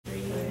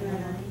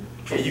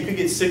Okay, you could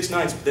get 6/9,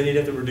 but then you'd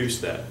have to reduce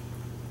that.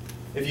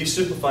 If you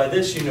simplify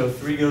this, you know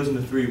 3 goes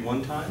into 3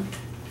 one time,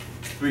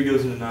 3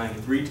 goes into 9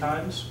 3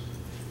 times,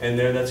 and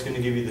there that's going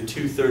to give you the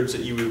 2/3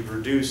 that you would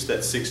reduce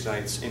that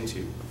 6/9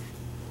 into.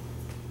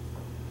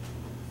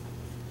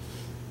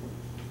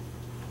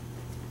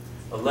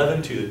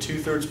 (11 to the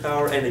 2/3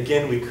 power), and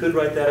again, we could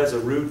write that as a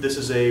root. This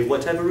is a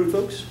what type of root,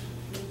 folks?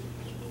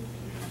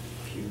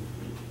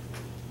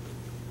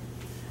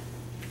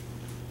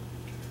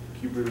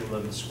 Cube root of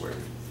 11 squared.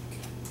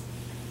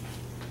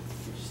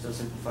 You just don't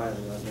simplify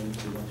 11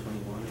 to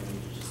 121, and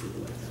you just leave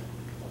it like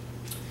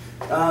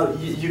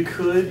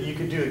that. You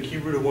could do a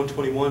cube root of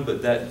 121,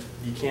 but that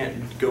you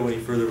can't go any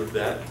further with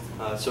that.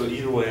 So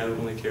either way, I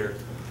don't really care.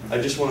 I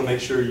just want to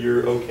make sure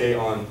you're okay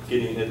on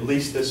getting at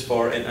least this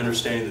far and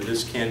understanding that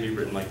this can be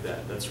written like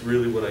that. That's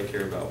really what I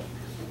care about.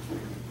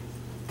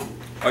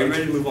 Are you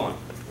ready to move on?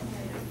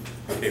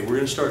 Okay, we're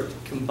going to start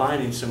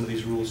combining some of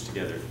these rules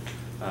together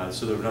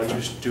so that we're not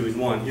just doing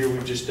one. Here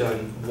we've just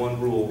done one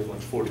rule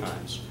like 4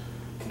 times.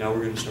 Now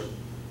we're going to start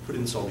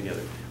putting this all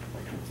together.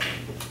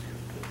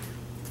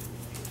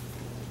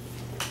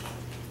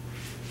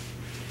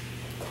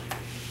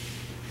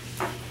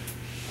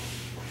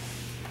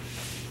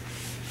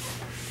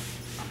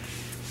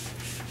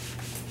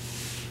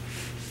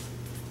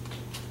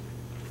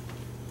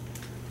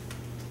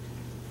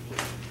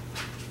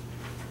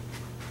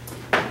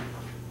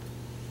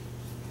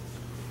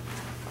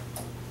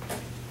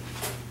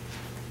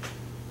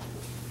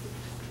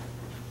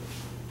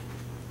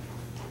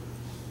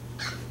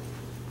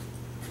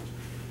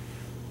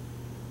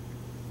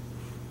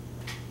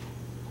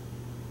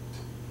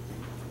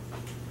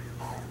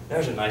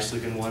 There's a nice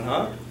looking one,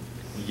 huh?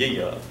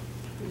 Yeah.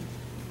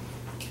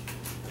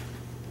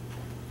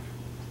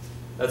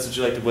 That's what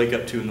you like to wake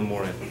up to in the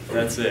morning.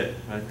 That's it,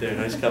 right there.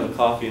 Nice cup of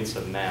coffee and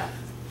some math.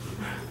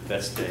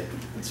 Best day.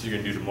 That's what you're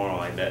going to do tomorrow,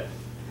 I bet.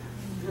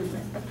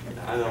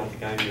 I don't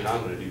think I'm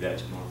going to do that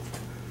tomorrow.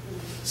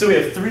 So we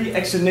have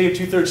 3x to the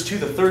negative 2/3 to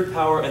the 3rd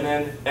power, and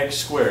then x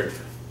squared.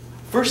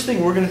 First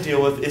thing we're going to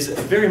deal with is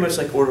very much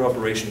like order of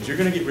operations. You're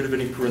going to get rid of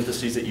any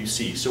parentheses that you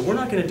see. So we're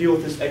not going to deal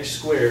with this x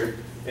squared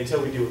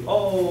until we deal with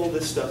all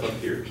this stuff up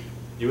here.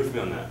 You with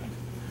me on that?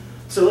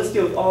 So let's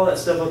deal with all that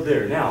stuff up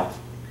there. Now,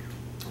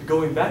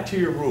 going back to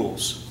your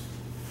rules,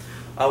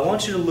 I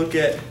want you to look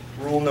at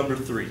rule number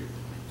 3.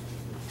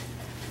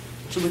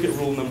 Let's look at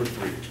rule number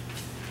 3.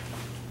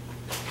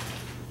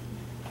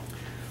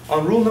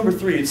 On rule number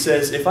 3, it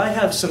says, if I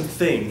have some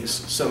things,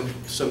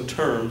 some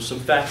terms, some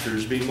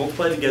factors being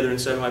multiplied together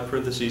inside of my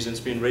parentheses and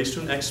it's being raised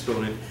to an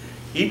exponent,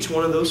 each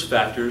one of those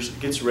factors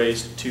gets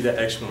raised to that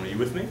exponent. Are you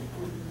with me?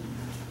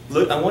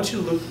 Look, I want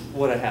you to look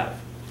what I have.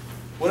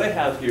 What I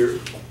have here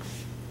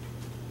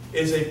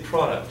is a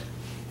product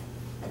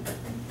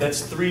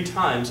that's 3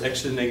 times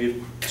x to the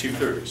negative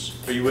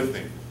 2/3. Are you with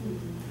me?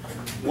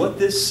 What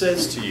this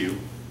says to you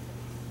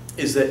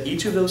is that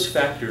each of those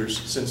factors,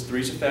 since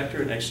 3 is a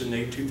factor and x to the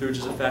negative 2/3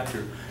 is a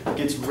factor,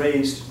 gets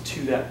raised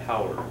to that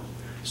power.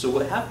 So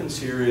what happens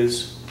here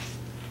is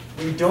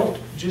we don't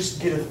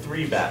just get a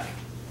 3 back.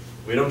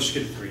 We don't just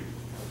get a 3.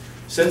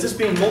 Since it's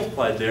being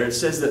multiplied there, it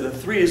says that the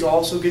 3 is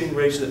also getting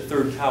raised to the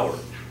 3rd power.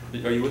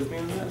 Are you with me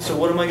on that? So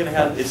what am I going to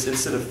have is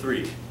instead of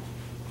 3?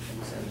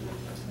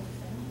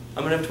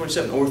 I'm going to have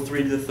 27, or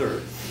 3 to the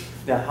 3rd.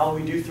 Now, how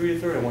we do 3 to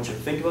the 3rd, I want you to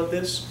think about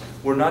this.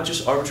 We're not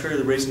just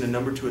arbitrarily raising a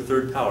number to a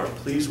 3rd power.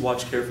 Please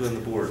watch carefully on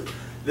the board.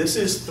 This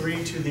is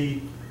 3 to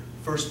the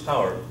 1st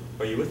power.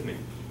 Are you with me?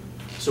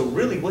 So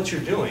really what you're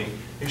doing,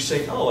 you're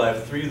saying, oh, I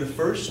have 3 to the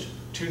 1st,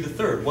 2 to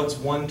the 3rd. What's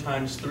 1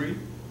 times 3?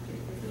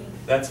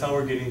 That's how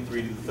we're getting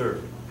 3 to the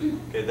 3rd.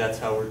 Okay, that's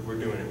how we're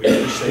doing it. We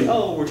just say,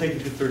 oh, we're taking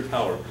to the 3rd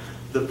power.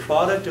 The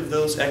product of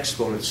those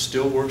exponents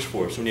still works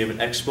for us. When you have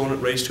an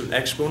exponent raised to an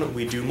exponent,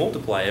 we do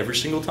multiply every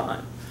single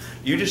time.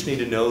 You just need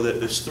to know that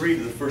this 3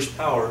 to the 1st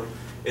power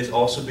is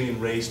also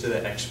being raised to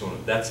that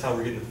exponent. That's how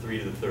we're getting the 3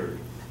 to the 3rd.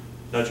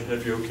 Not sure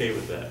if you're okay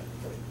with that.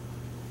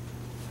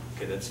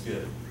 Okay, that's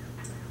good.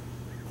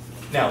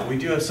 Now, we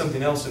do have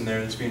something else in there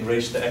that's being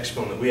raised to the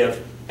exponent. We have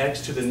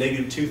x to the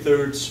negative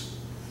 2/3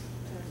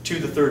 to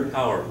the 3rd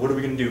power. What are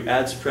we going to do?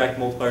 Add, subtract,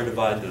 multiply, or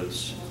divide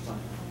those?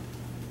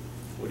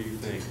 What do you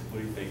think?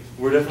 What do you think?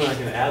 We're definitely not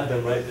going to add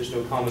them, right? There's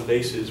no common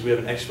bases. We have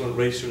an exponent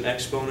raised to an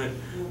exponent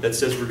that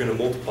says we're going to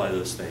multiply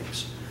those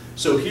things.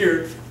 So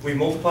here, we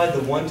multiplied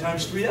the 1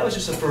 times 3. That was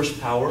just the 1st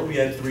power. We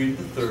add 3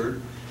 to the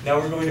 3rd. Now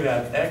we're going to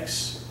add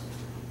x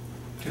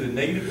to the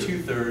negative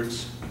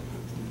 2/3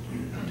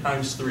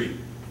 times 3.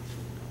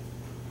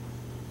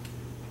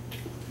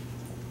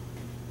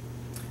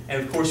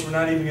 And of course, we're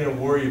not even going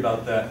to worry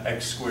about that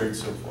x squared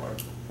so far.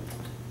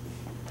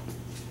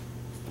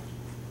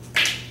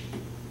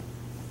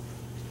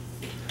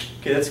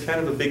 Okay, that's kind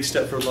of a big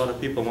step for a lot of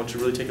people. I want you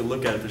to really take a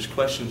look at it. If there's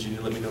questions, you need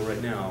to let me know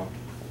right now.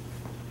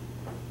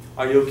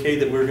 Are you okay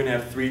that we're going to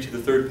have 3 to the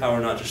 3rd power,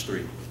 not just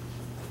 3?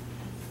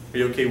 Are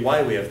you okay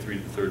why we have 3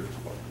 to the 3rd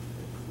power?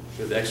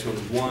 Because the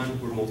exponent is 1,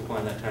 we're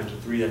multiplying that times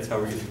 3, that's how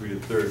we're getting 3 to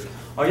the 3rd.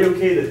 Are you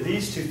okay that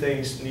these two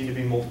things need to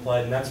be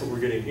multiplied, and that's what we're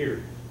getting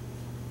here?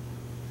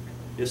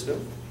 Yes, no?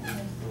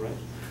 All right.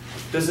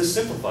 Does this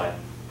simplify?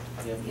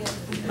 Yep.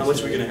 How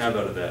much are we going to have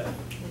out of that?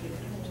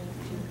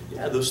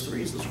 Yeah, those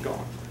 3's, those are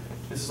gone.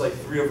 This is like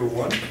 3 over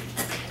 1.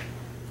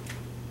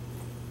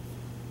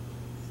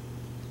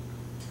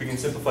 We can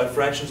simplify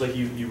fractions like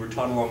you were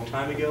taught a long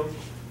time ago.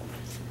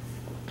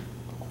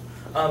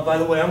 By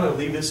the way, I'm going to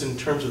leave this in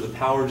terms of the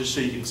power just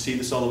so you can see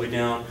this all the way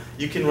down.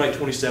 You can write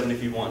 27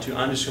 if you want to.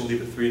 I'm just going to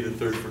leave it 3 to the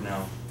third for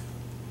now.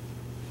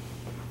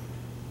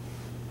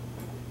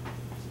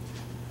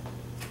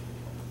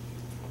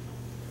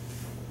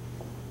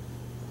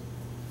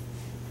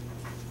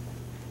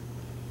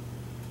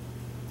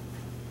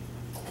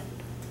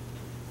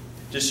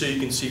 Just so you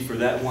can see for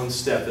that one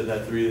step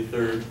that 3 to the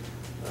third,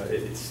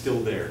 it's still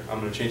there. I'm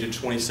going to change it to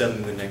 27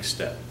 in the next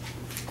step.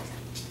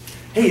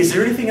 Hey, is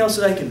there anything else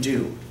that I can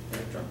do?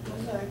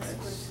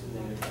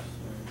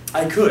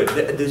 I could.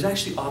 There's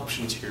actually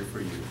options here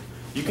for you.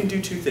 You can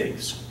do 2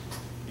 things.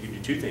 You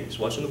can do 2 things.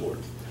 Watch on the board.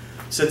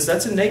 Since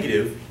that's a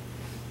negative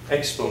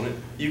exponent,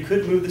 you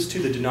could move this to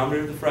the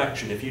denominator of the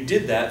fraction. If you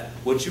did that,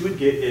 what you would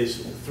get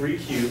is 3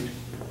 cubed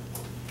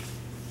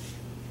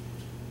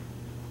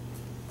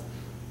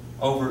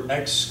over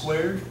x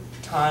squared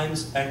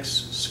times x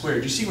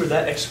squared. You see where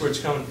that x squared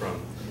is coming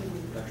from?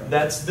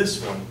 That's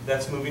this one.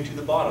 That's moving to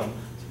the bottom.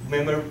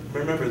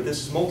 Remember,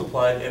 this is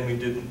multiplied, and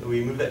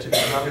we move that to the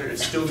denominator.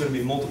 It's still going to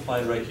be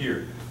multiplied right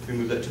here. If we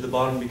move that to the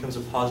bottom, it becomes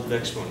a positive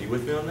exponent. You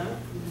with me on that?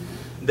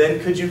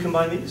 Then could you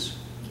combine these?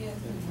 Yes.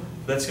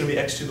 That's going to be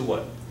x to the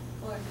what?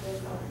 4.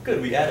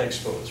 Good. We add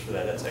exponents for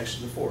that. That's x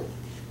to the 4th.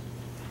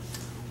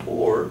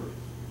 Or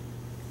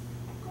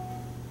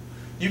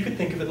you could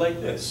think of it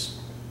like this.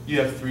 You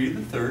have 3 to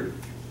the third.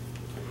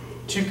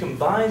 To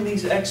combine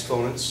these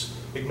exponents,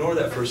 ignore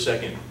that for a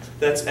second.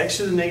 That's x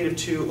to the negative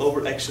 2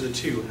 over x to the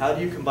 2. How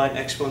do you combine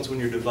exponents when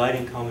you're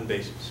dividing common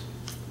bases?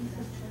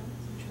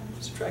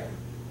 Subtract.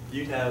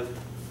 You'd have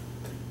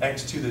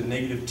x to the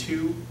negative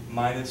 2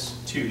 minus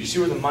 2. You see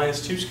where the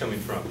minus 2 is coming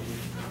from?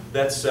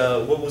 That's,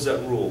 what was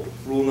that rule?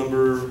 Rule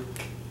number,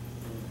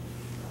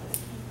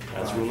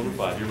 that's rule number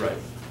 5, you're right.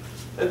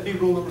 That'd be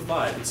rule number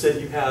 5. It said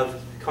you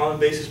have common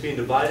bases being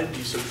divided,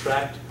 you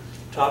subtract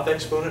top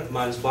exponent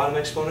minus bottom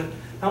exponent.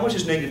 How much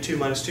is negative 2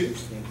 minus 2?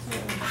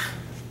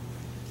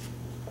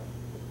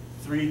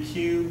 3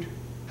 cubed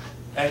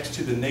x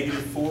to the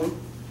negative 4.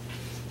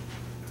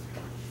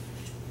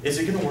 Is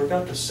it going to work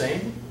out the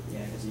same?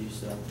 Yeah, because you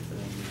still have to put in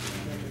the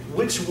denominator.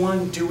 Which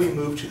one do we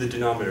move to the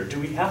denominator? Do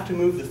we have to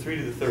move the 3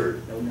 to the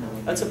third?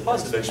 That's a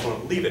positive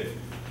exponent. Leave it.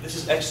 This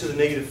is x to the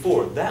negative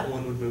 4. That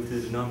one would move to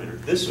the denominator.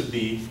 This would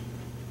be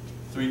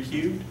 3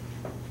 cubed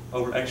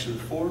over x to the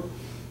 4.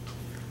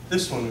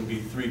 This one would be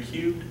 3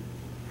 cubed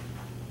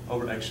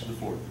over x to the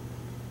 4th.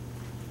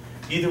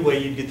 Either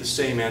way, you'd get the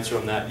same answer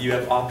on that. You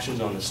have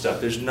options on this stuff.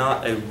 There's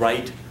not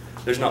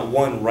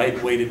one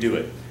right way to do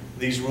it.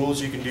 These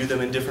rules, you can do them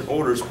in different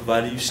orders,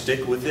 provided you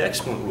stick with the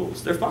exponent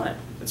rules. They're fine.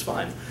 It's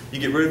fine. You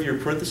get rid of your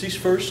parentheses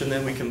first, and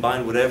then we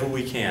combine whatever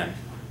we can.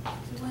 So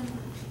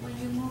when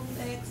you move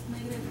x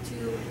negative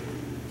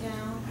 2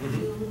 down,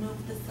 you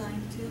remove the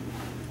sign too?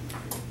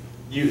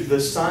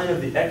 The sign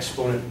of the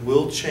exponent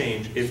will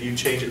change if you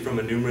change it from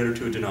a numerator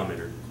to a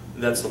denominator.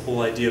 That's the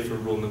whole idea for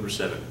rule number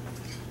 7.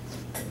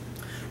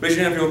 Raise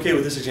your hand if you're okay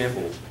with this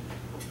example.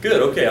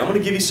 Good, okay, I'm going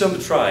to give you some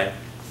to try.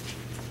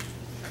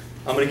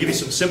 I'm going to give you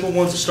some simple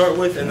ones to start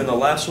with, and then the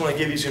last one I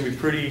give you is going to be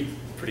pretty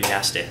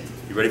nasty.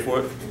 You ready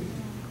for it?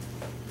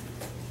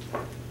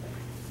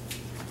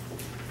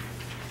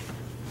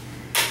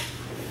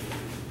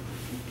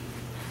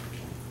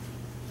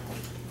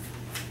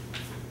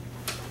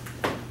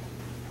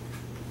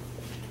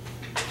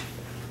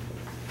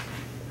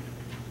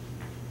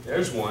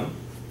 There's one.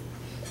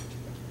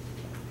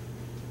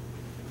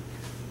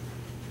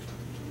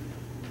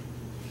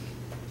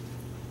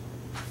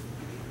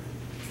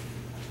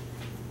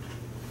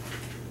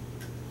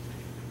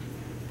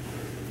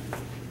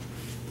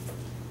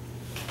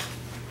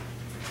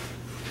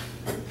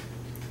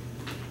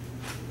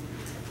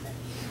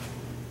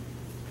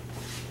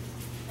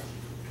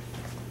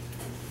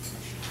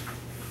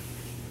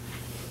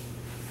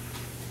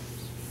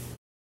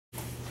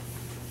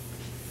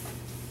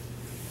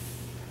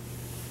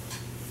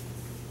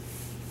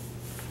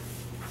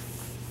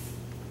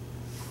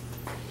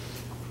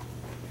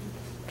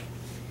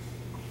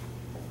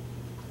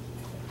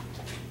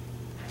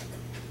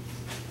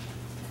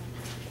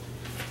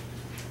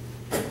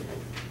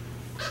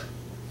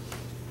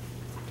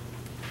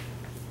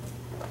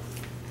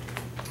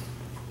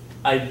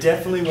 I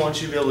definitely want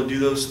you to be able to do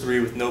those 3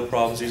 with no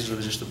problems. These are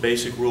just the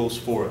basic rules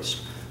for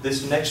us.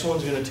 This next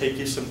one's going to take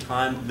you some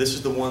time. This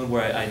is the one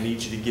where I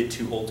need you to get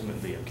to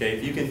ultimately, okay?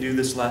 If you can do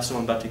this last one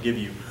I'm about to give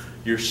you,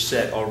 you're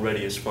set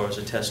already as far as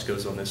the test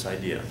goes on this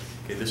idea.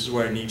 Okay, this is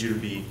where I need you to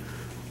be,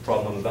 the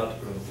problem I'm about to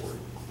put on the board.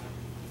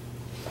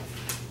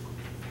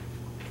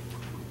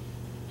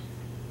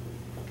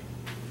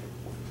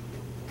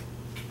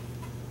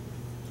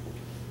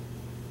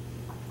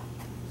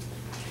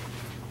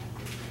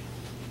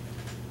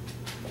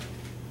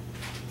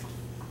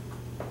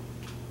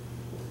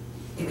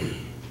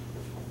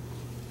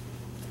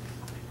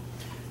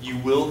 you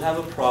will have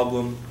a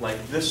problem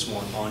like this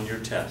one on your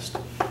test.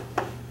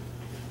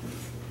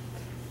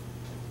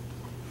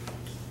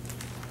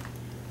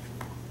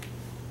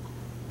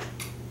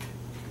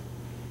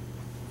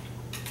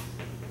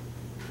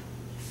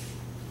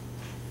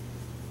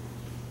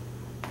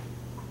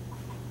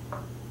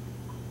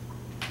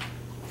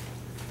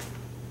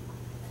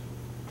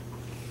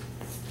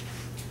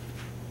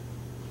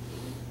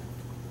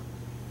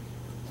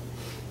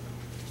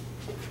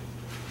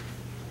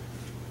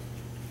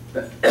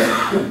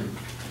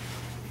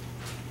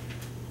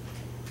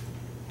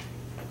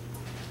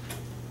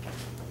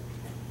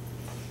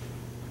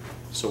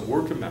 So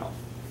work them out.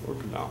 Work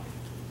them out.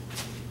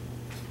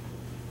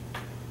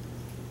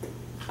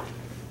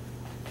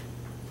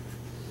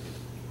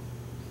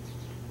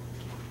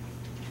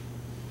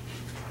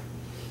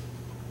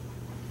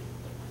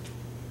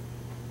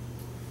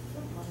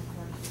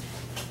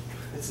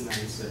 It's a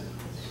nice set. I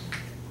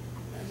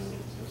know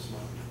it's so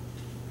smart.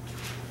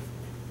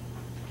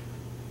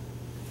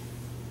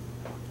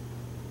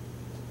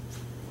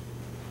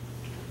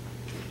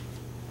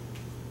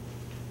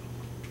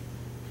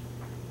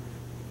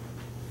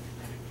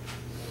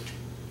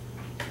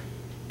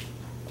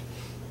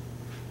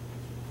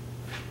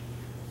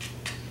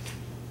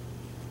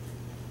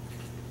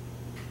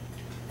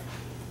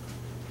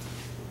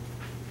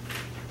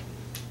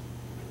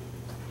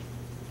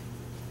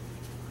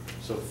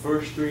 So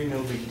first three,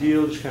 no big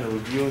deal, just kind of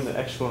reviewing the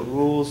exponent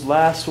rules.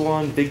 Last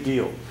one, big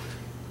deal.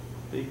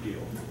 Big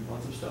deal,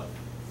 lots of stuff.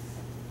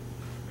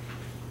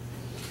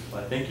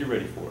 But I think you're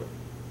ready for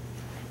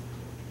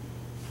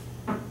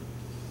it.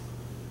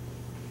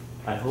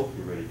 I hope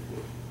you're ready for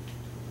it.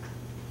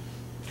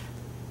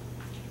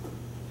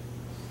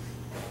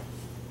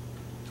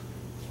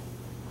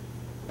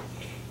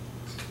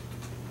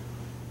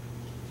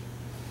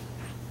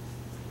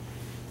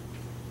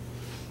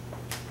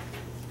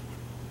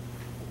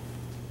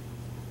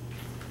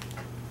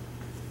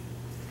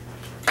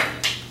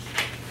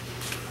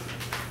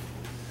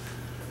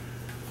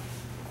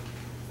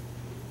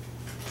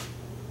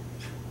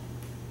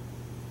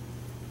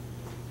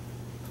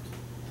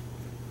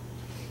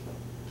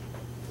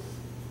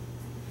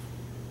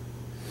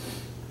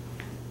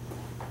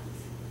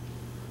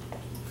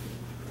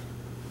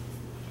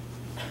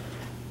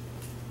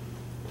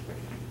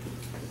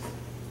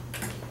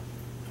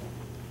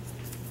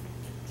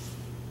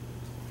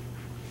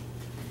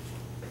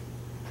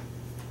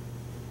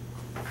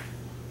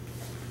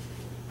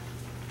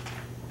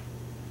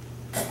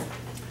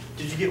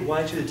 Did you get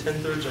y to the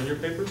 10/3 on your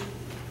paper?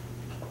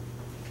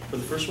 For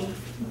the first one?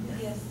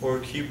 Yes. Or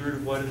cube root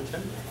of y to the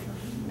 10?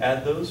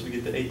 Add those, we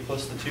get the 8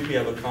 plus the 2, we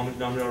have a common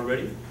denominator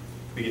already.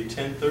 We get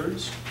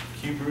 10/3,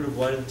 cube root of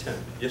y to the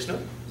 10. Yes, no?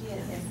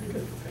 Yes. Good,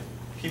 okay.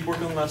 Keep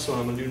working on the last one,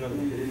 I'm going to do another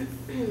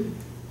one.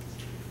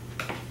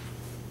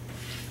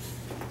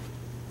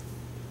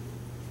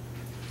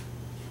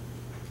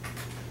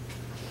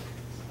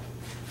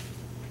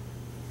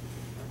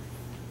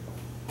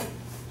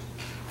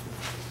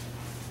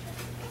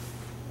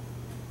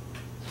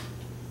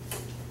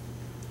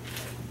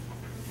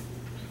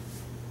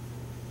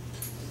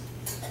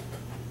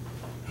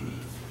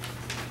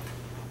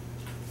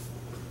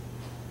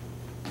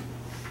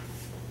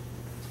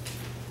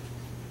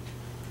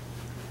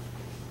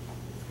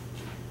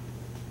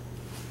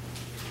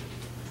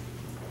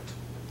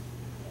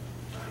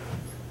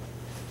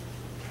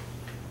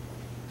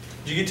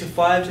 Did you get to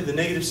 5 to the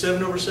negative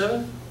 7 over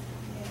 7?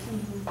 Yes.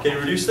 Can you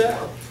reduce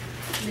that?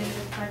 Negative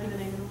 5 to the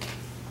negative.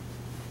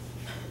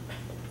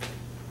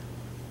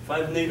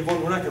 5 to negative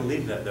 1, we're not going to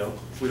leave that though.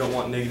 We don't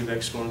want negative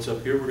exponents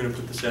up here. We're going to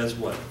put this as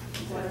what?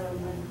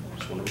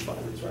 Just 1 over 5,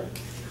 that's right.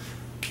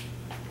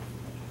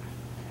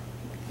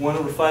 1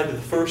 over 5 to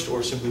the first,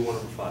 or simply 1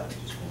 over 5?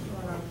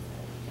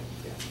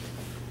 Yeah.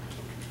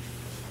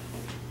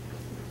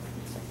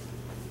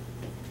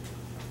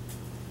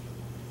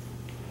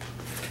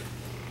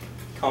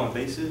 Common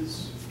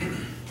bases.